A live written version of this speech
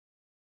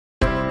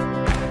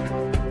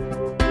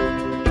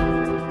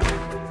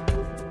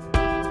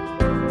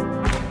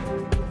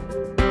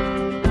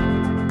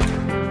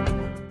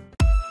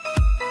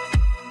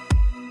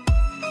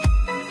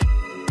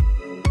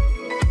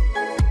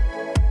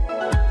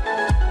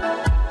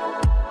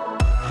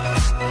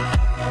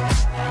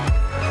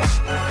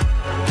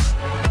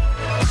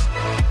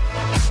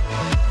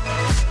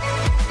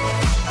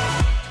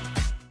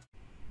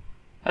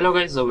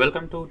guys,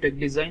 welcome to Tech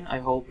Design. I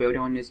hope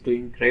everyone is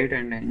doing great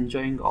and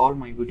enjoying all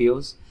my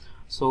videos.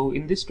 So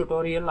in this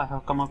tutorial I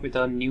have come up with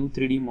a new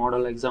 3D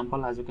model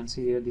example. As you can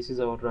see here, this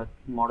is our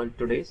model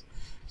today's.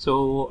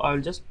 So I'll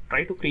just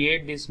try to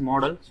create this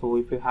model. So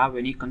if you have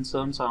any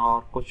concerns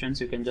or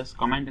questions, you can just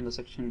comment in the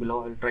section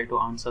below. I'll try to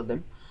answer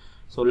them.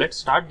 So let's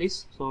start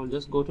this. So I'll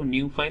just go to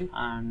new file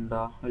and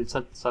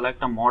I'll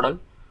select a model.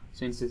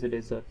 Since it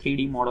is a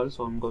 3D model,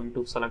 so I'm going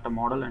to select a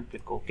model and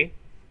click OK.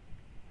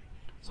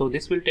 So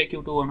this will take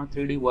you to on a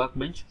 3D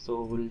workbench.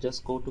 So we'll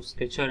just go to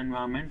Sketcher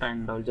environment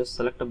and I'll just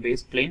select a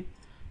base plane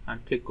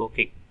and click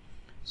OK.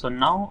 So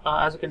now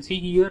as you can see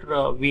here,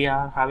 we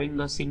are having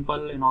a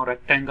simple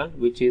rectangle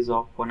which is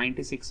of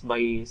 96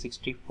 by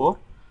 64.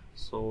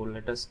 So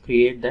let us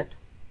create that.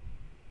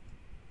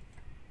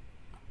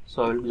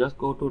 So I'll just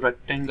go to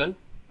rectangle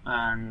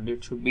and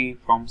it should be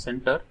from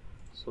center.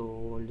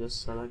 So I'll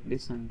just select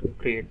this and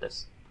create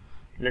this.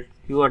 Let's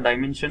give a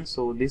dimension.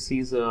 So this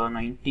is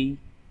 96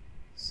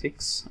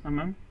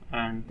 mm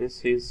and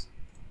this is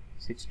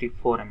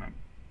 64 mm.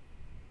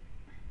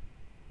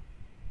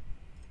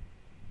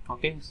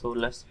 Okay, so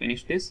let's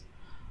finish this.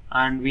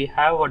 And we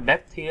have a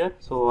depth here.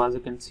 So as you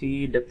can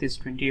see, depth is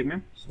 20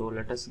 mm. So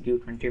let us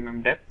give 20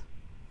 mm depth.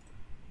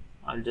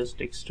 I'll just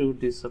extrude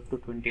this up to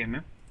 20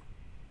 mm.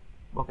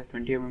 Okay,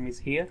 20 mm is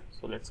here.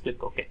 So let's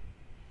click OK.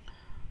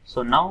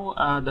 So now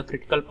the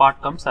critical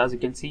part comes. As you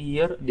can see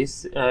here,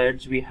 this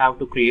edge we have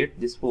to create,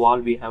 this wall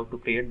we have to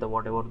create,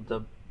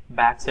 the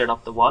back side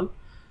of the wall.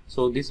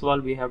 So this wall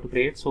we have to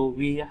create. So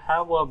we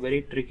have a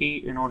very tricky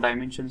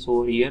dimensions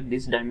over here.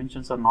 These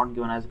dimensions are not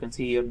given. As you can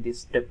see here,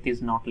 this depth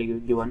is not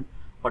given,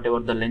 whatever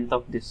the length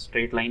of this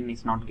straight line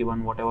is not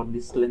given, whatever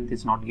this length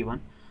is not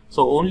given.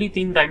 So only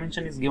thing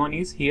dimension is given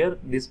is here,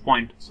 this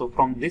point. So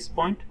from this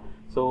point,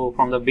 so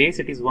from the base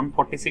it is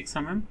 146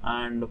 mm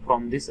and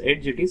from this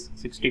edge it is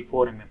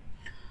 64 mm.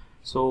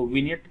 So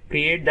we need to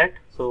create that.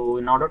 So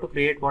in order to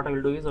create, what I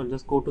will do is I'll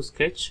just go to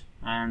sketch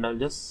and I'll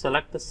just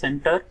select the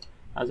center.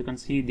 As you can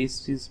see,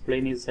 this is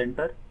plane is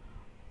center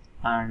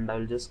and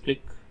I'll just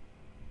click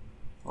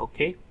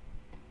OK.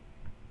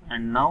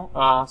 And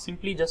now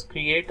simply just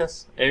create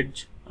as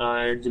edge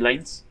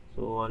lines.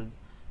 So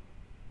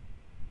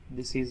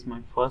this is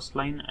my first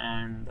line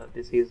and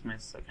this is my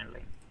second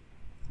line.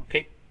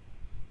 Okay.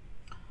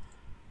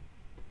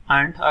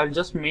 And I'll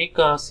just make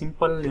a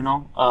simple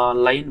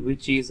line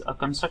which is a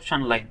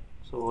construction line.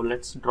 So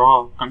let's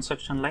draw a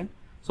construction line.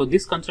 So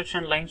this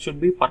construction line should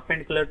be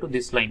perpendicular to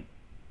this line.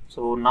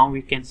 So now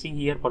we can see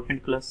here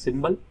perpendicular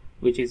symbol,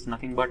 which is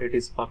nothing but it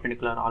is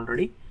perpendicular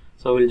already.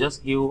 So we'll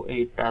just give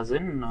it as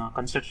in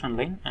construction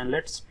line and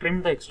let's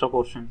trim the extra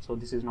portion. So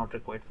this is not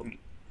required for me.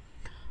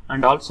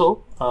 And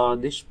also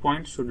this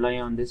point should lie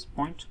on this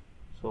point.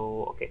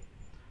 So okay,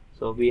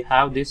 so we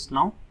have this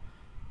now.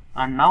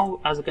 And now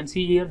as you can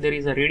see here, there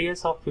is a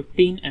radius of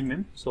 15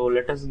 mm. So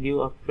let us give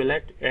a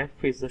fillet. F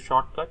is the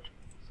shortcut.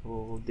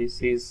 So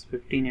this is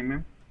 15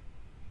 mm.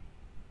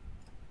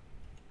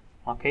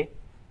 Okay.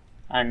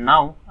 And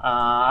now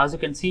as you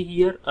can see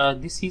here,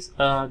 this is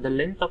the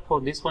length of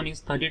for this one is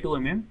 32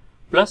 mm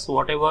plus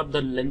whatever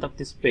the length of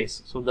this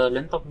base. So the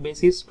length of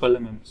base is 12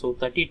 mm. So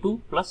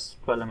 32 plus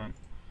 12 mm.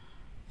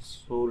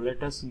 So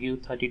let us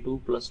give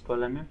 32 plus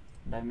 12 mm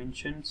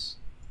dimensions.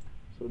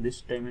 So this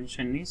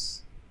dimension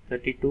is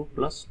 32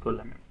 plus 12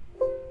 mm.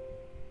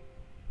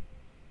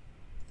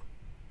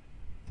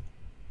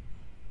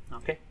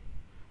 Okay,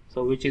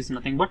 so which is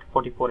nothing but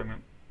 44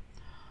 mm.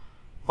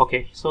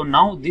 Okay, so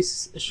now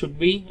this should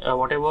be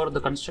whatever the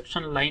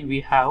construction line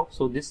we have.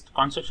 So this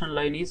construction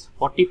line is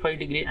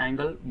 45-degree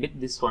angle with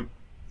this one.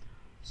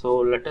 So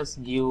let us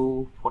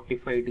give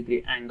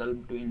 45-degree angle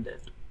between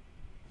that.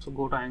 So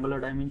go to angular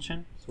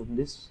dimension. So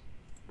this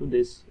to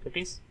this it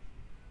is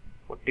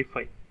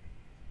 45.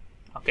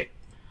 Okay.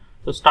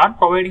 So start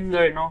providing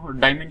the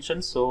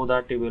dimensions so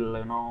that you will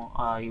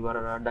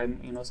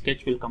your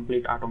sketch will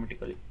complete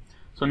automatically.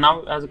 So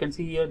now as you can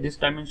see here, this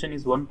dimension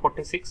is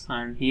 146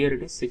 and here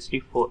it is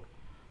 64.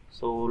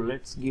 So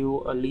let's give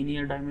a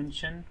linear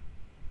dimension.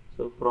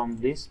 So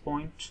from this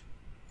point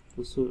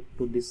to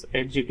this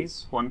edge it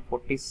is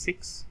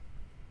 146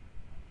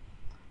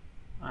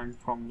 and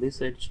from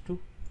this edge to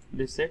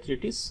this edge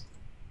it is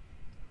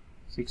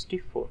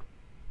 64.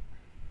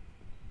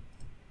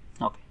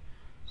 Okay.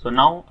 So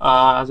now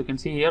as you can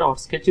see here, our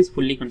sketch is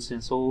fully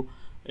constrained. So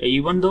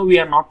even though we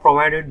are not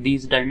provided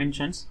these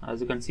dimensions,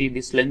 as you can see,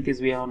 this length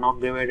is we are not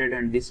provided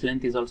and this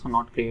length is also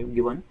not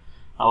given,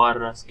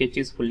 our sketch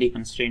is fully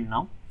constrained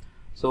now.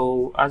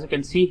 So as you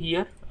can see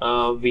here,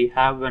 we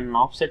have an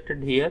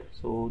offsetted here.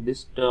 So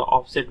this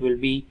offset will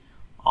be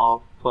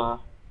of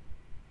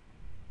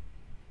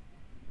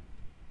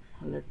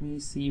let me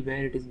see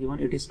where it is given.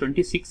 It is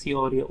 26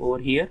 over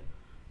here.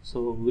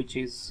 So which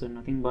is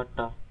nothing but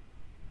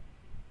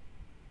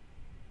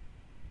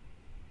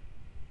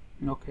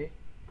okay,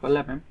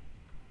 12 mm.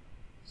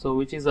 So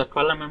which is a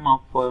 12 mm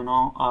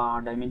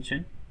of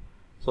dimension.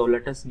 So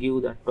let us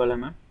give that 12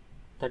 mm,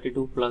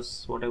 32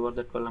 plus whatever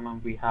the 12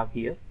 mm we have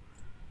here.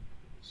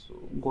 So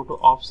go to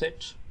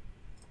offset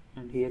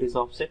and here is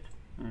offset.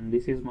 and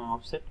this is my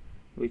offset,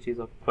 which is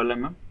of 12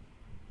 mm.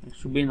 It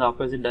should be in the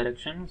opposite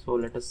direction, so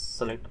let us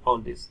select all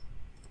this,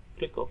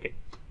 click OK.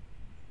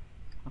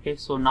 Okay,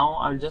 so now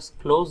I'll just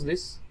close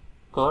this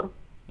curve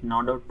in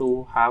order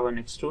to have an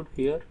extrude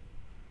here.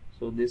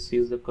 So this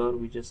is the curve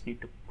we just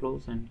need to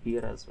close, and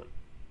here as well.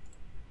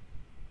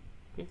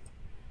 Okay,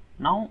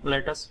 now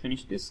let us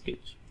finish this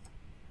sketch.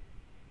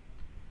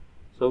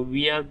 So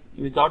we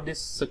got this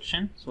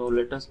section, so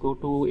let us go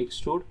to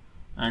extrude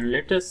and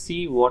let us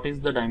see what is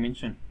the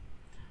dimension.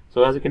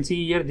 So as you can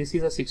see here, this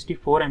is a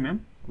 64 mm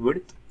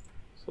width,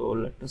 so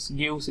let us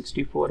give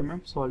 64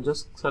 mm. So I'll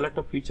just select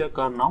a feature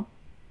curve now,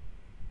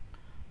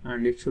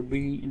 and it should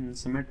be in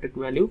symmetric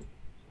value,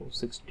 so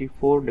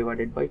 64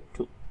 divided by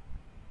 2,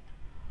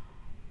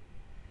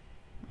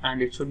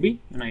 and it should be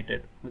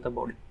united with the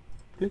body,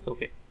 click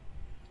OK.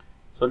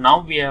 So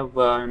now we have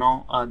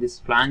this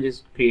flange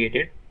is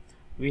created.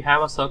 We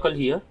have a circle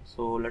here,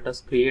 so let us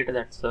create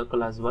that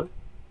circle as well.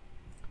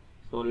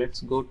 So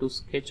let's go to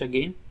sketch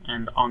again,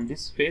 and on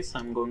this face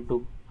I'm going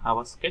to have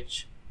a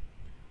sketch.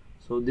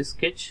 So this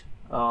sketch,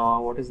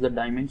 what is the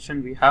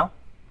dimension we have?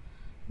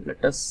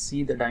 Let us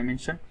see the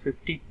dimension,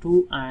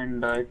 52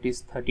 and it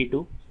is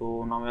 32.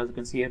 So now as you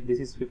can see here, this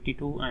is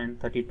 52 and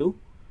 32.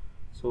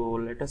 So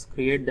let us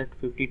create that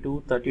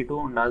 52, 32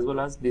 and as well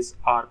as this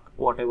arc,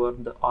 whatever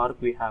the arc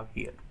we have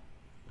here.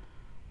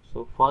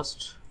 So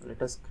first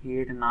let us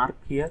create an arc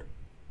here.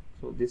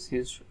 So this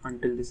is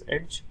until this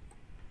edge,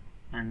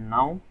 and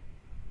now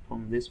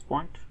from this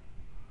point,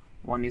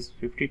 one is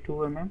 52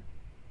 mm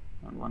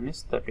and one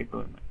is 32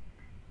 mm.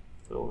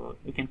 So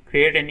you can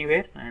create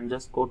anywhere and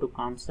just go to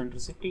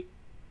concentricity,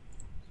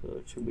 so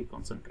it should be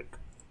concentric.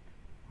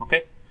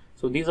 Okay,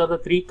 so these are the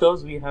three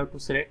curves we have to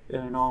select,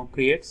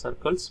 create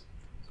circles.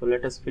 So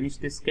let us finish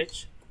this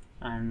sketch,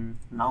 and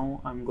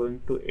now I'm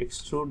going to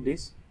extrude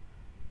this.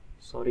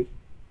 So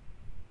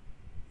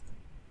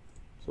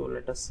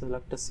let us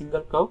select a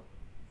single curve,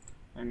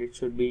 and it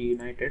should be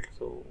united.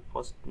 So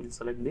first we'll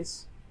select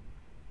this.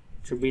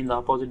 It should be in the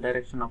opposite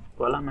direction of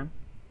 12 mm,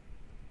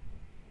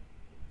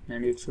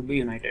 and it should be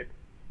united.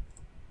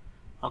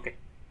 Okay,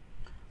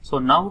 so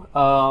now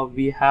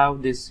we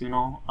have this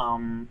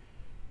one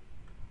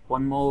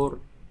more.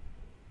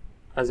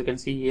 As you can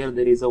see here,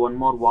 there is a one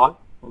more wall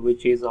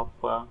which is of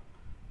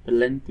the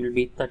length will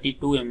be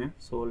 32 mm.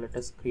 So let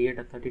us create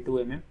a 32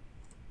 mm.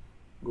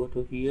 Go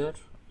to here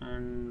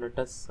and let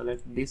us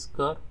select this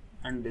curve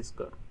and this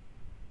curve,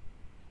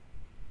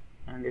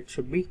 and it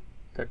should be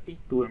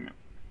 32 mm.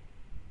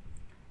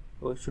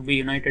 So it should be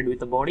united with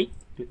the body,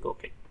 click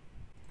OK.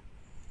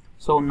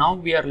 So now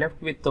we are left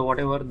with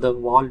whatever the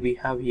wall we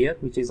have here,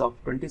 which is of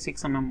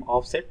 26 mm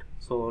offset.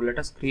 So let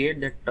us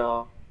create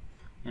that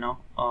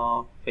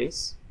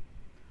face.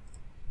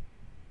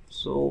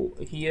 So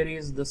here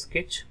is the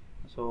sketch.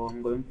 So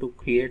I'm going to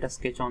create a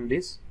sketch on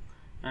this,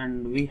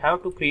 and we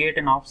have to create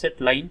an offset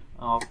line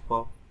of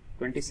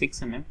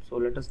 26 mm. So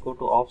let us go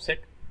to offset,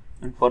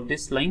 and for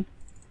this line,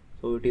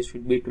 so it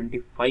should be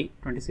 26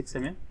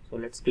 mm. So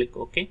let's click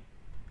OK,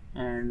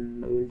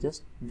 and we'll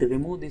just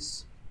remove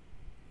this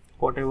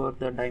whatever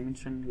the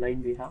dimension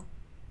line we have.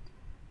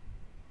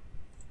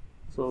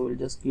 So we'll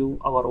just give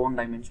our own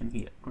dimension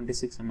here,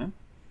 26 mm,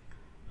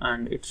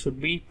 and it should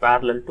be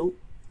parallel to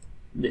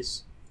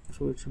this.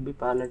 So it should be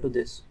parallel to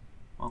this.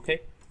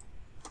 Okay,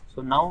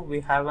 so now we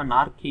have an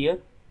arc here.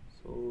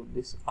 So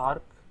this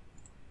arc,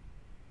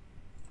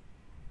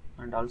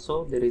 and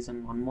also there is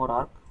one more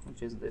arc,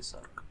 which is this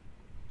arc.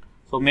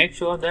 So make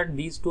sure that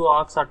these two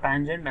arcs are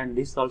tangent and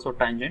this also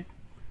tangent.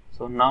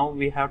 So now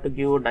we have to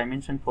give a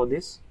dimension for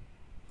this.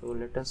 So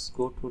let us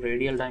go to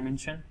radial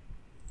dimension,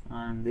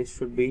 and this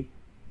should be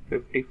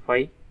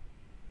 55.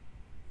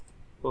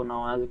 So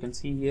now as you can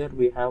see here,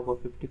 we have a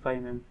 55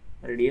 mm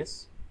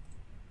radius.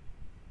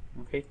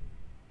 Okay,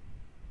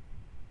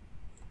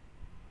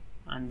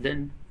 and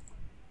then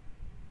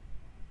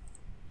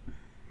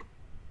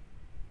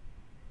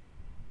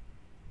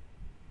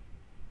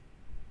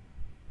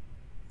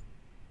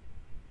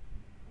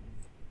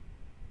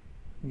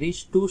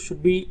these two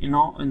should be in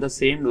the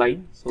same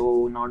line.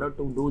 So in order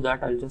to do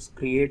that, I'll just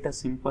create a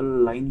simple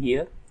line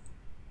here.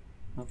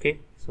 Okay,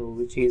 so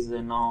which is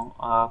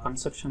a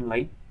construction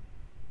line.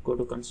 Go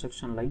to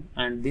construction line,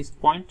 and this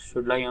point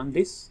should lie on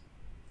this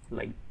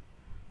line.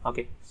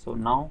 Okay, so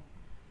now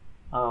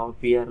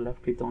we are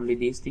left with only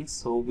these things.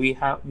 So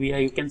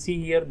you can see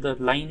here the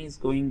line is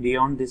going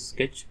beyond this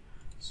sketch.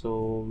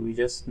 So we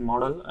just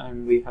model,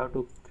 and we have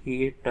to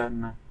create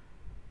an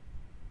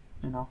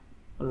a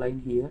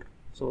line here,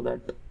 so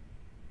that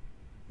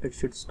it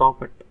should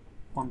stop at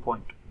one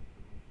point.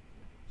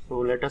 So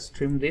let us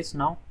trim this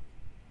now.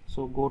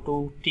 So go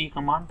to T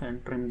command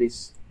and trim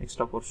this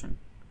extra portion.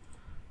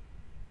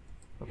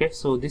 Okay,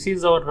 so this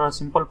is our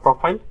simple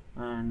profile,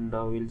 and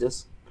we'll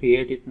just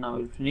create it now.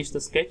 We'll finish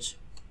the sketch.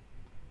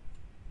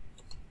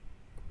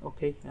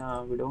 Okay,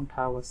 we don't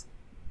have a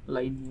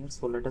line here,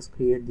 so let us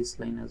create this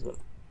line as well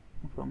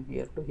from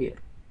here to here.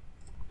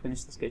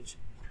 Finish the sketch.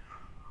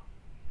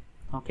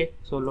 Okay,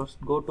 so let's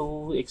go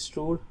to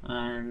extrude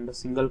and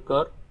single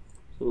curve.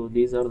 So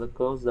these are the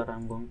curves that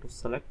I'm going to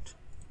select.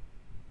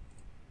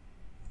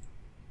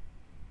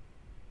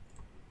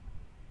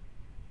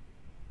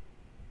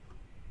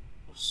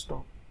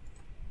 Stop.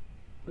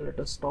 Let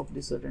us stop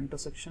this at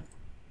intersection.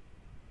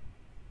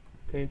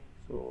 Okay,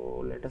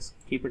 so let us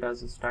keep it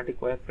as a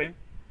static wireframe,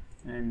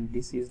 and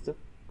this is the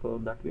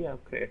curve that we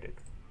have created.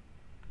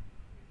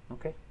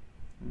 Okay,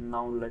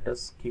 now let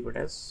us keep it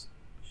as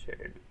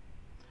shaded.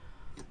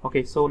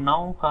 Okay, so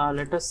now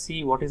let us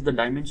see what is the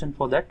dimension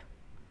for that.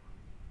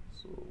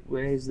 So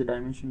where is the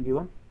dimension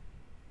given?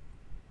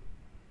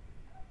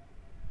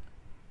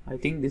 I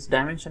think this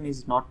dimension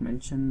is not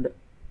mentioned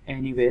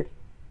anywhere.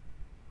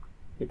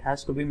 It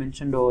has to be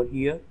mentioned over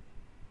here,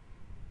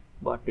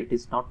 but it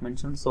is not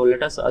mentioned. So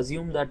let us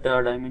assume that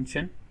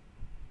dimension.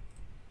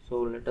 So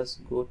let us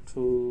go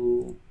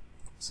to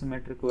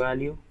symmetric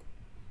value.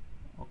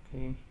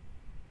 Okay,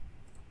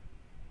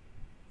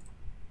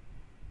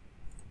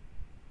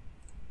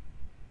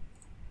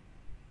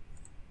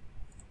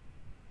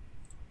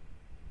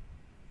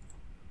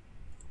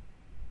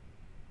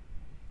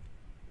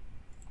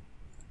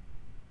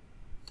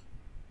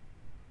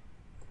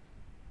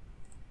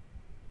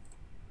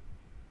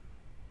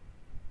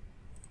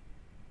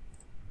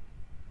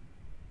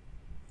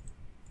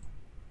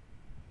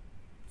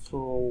 so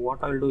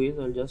what I'll do is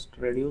I'll just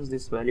reduce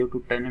this value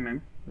to 10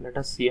 mm. Let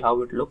us see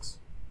how it looks.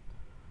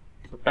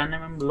 So 10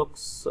 mm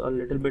looks a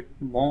little bit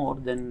more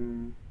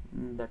than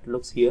that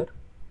looks here.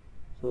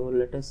 So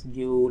let us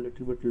give a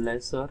little bit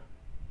lesser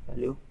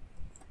value.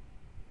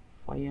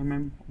 5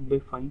 mm would be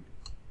fine.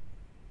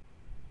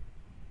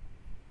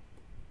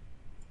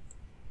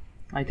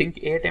 I think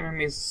 8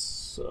 mm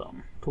is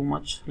too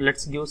much.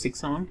 Let's give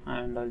 6 mm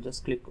and I'll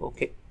just click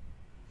OK.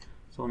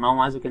 So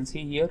now as you can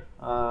see here,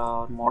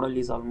 our model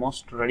is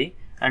almost ready,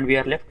 and we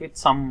are left with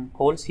some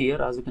holes here.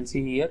 As you can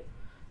see here,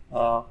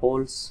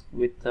 holes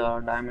with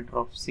a diameter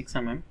of 6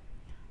 mm.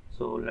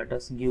 So let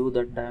us give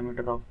that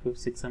diameter of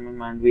 6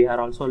 mm, and we are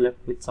also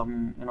left with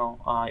some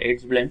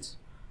edge blends.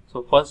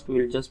 So first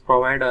we'll just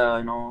provide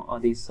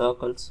these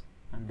circles,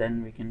 and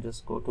then we can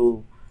just go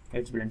to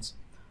edge blends.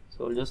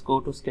 So we'll just go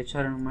to sketch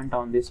element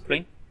on this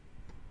plane,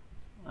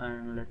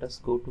 and let us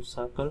go to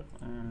circle,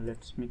 and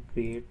let's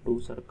create 2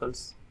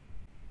 circles.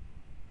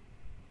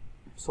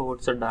 So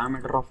it's a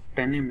diameter of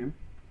 10 mm,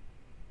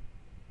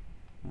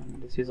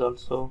 and this is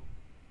also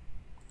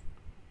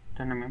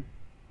 10 mm.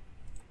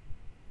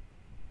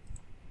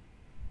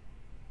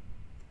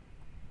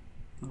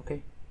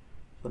 Okay,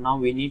 so now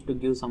we need to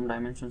give some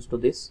dimensions to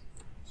this.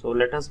 So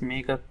let us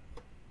make a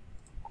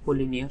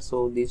collinear,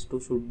 so these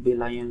two should be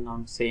lying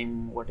on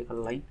same vertical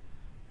line,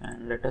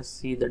 and let us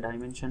see the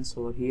dimensions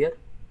over here.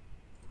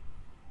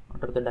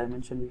 What are the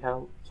dimension we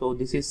have? So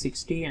this is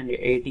 60 and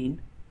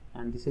 18,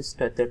 and this is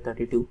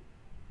 32.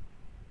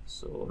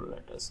 So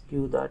let us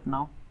give that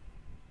now.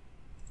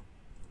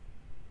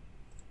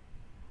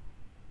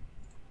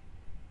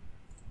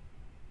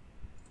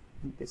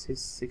 This is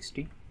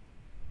 60,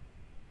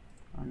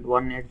 and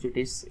one edge it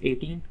is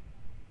 18,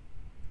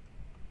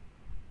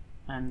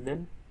 and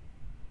then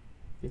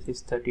this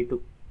is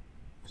 32.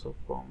 So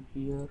from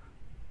here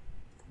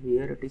to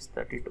here it is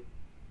 32.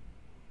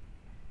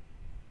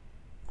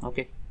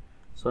 Okay,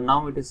 so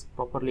now it is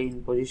properly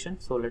in position.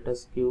 So let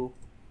us give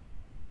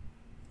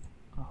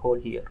a hole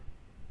here.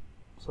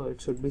 So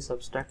it should be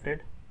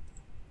subtracted.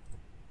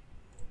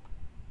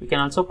 We can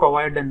also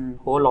provide an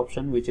hole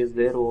option, which is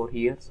there over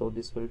here. So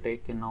this will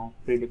take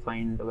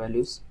predefined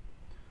values.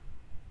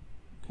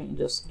 Okay,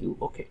 just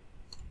give OK.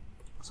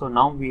 So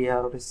now we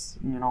have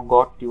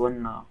got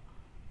even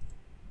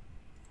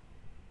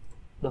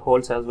the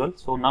holes as well.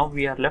 So now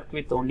we are left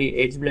with only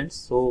edge blends.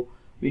 So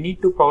we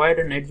need to provide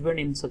an edge blend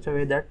in such a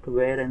way that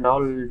where and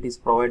all it is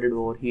provided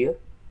over here.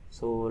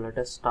 So let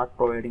us start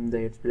providing the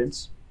edge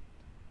blends.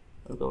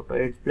 We'll go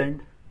to edge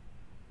blend,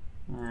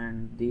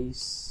 and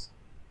this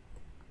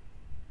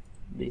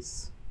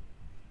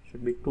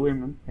should be 2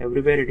 mm.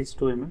 Everywhere it is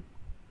 2 mm.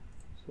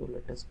 So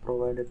let us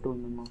provide a 2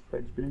 mm of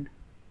edge blend.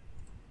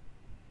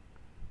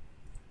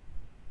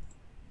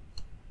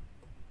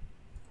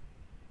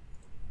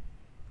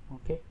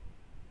 Okay,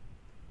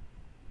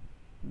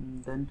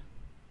 and then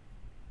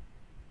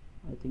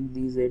I think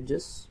these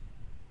edges,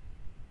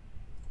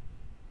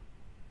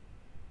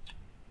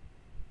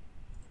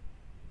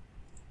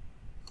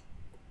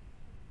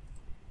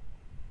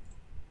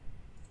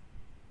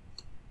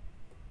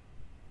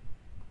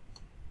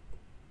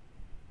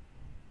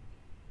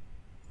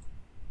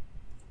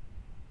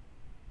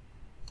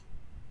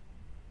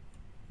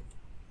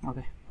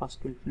 okay, first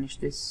we'll finish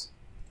this.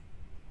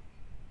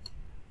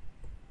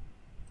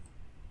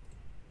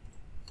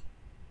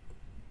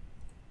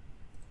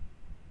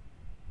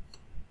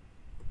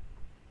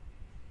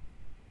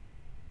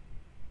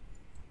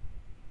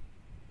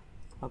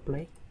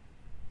 Apply,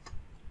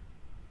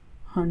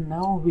 and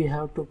now we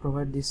have to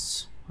provide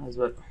this as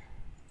well.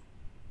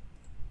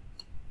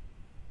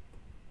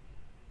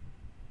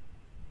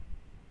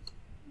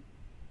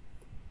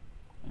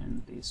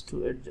 And these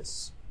two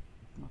edges.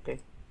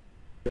 Okay,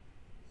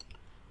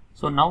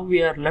 So now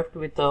we are left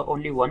with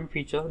only one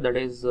feature, that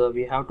is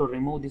we have to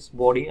remove this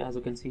body. As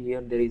you can see here,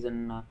 there is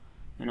an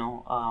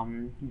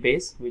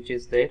base which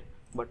is there,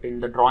 but in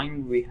the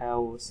drawing we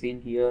have seen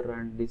here,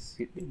 and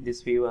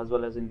this view as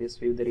well as in this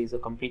view, there is a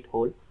complete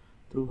hole,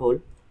 through hole.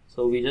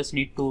 So we just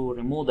need to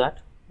remove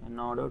that. In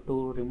order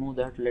to remove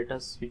that, let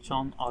us switch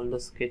on all the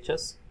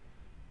sketches.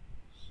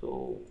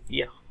 So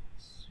yeah,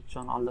 switch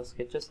on all the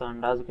sketches,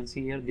 and as you can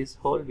see here, this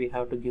hole we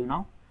have to give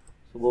now.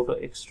 So go to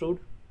extrude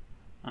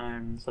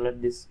and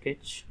select this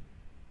sketch,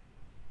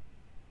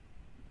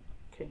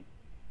 okay,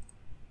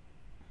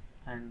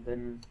 and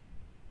then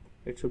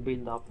it should be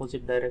in the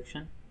opposite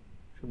direction,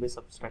 should be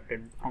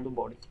subtracted from the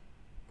body.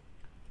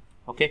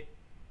 Okay,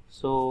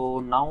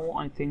 so now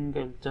I think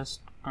I'll just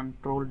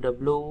Control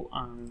W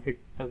and hit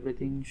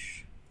everything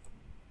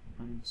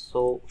and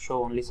so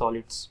show only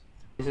solids.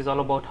 This is all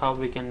about how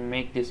we can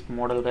make this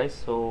model, guys.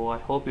 So I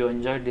hope you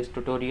enjoyed this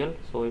tutorial.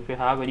 So if you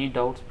have any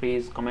doubts,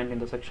 please comment in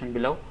the section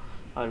below.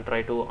 I'll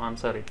try to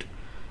answer it.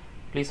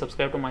 Please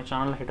subscribe to my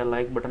channel, hit a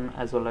like button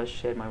as well as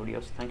share my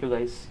videos. Thank you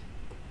guys.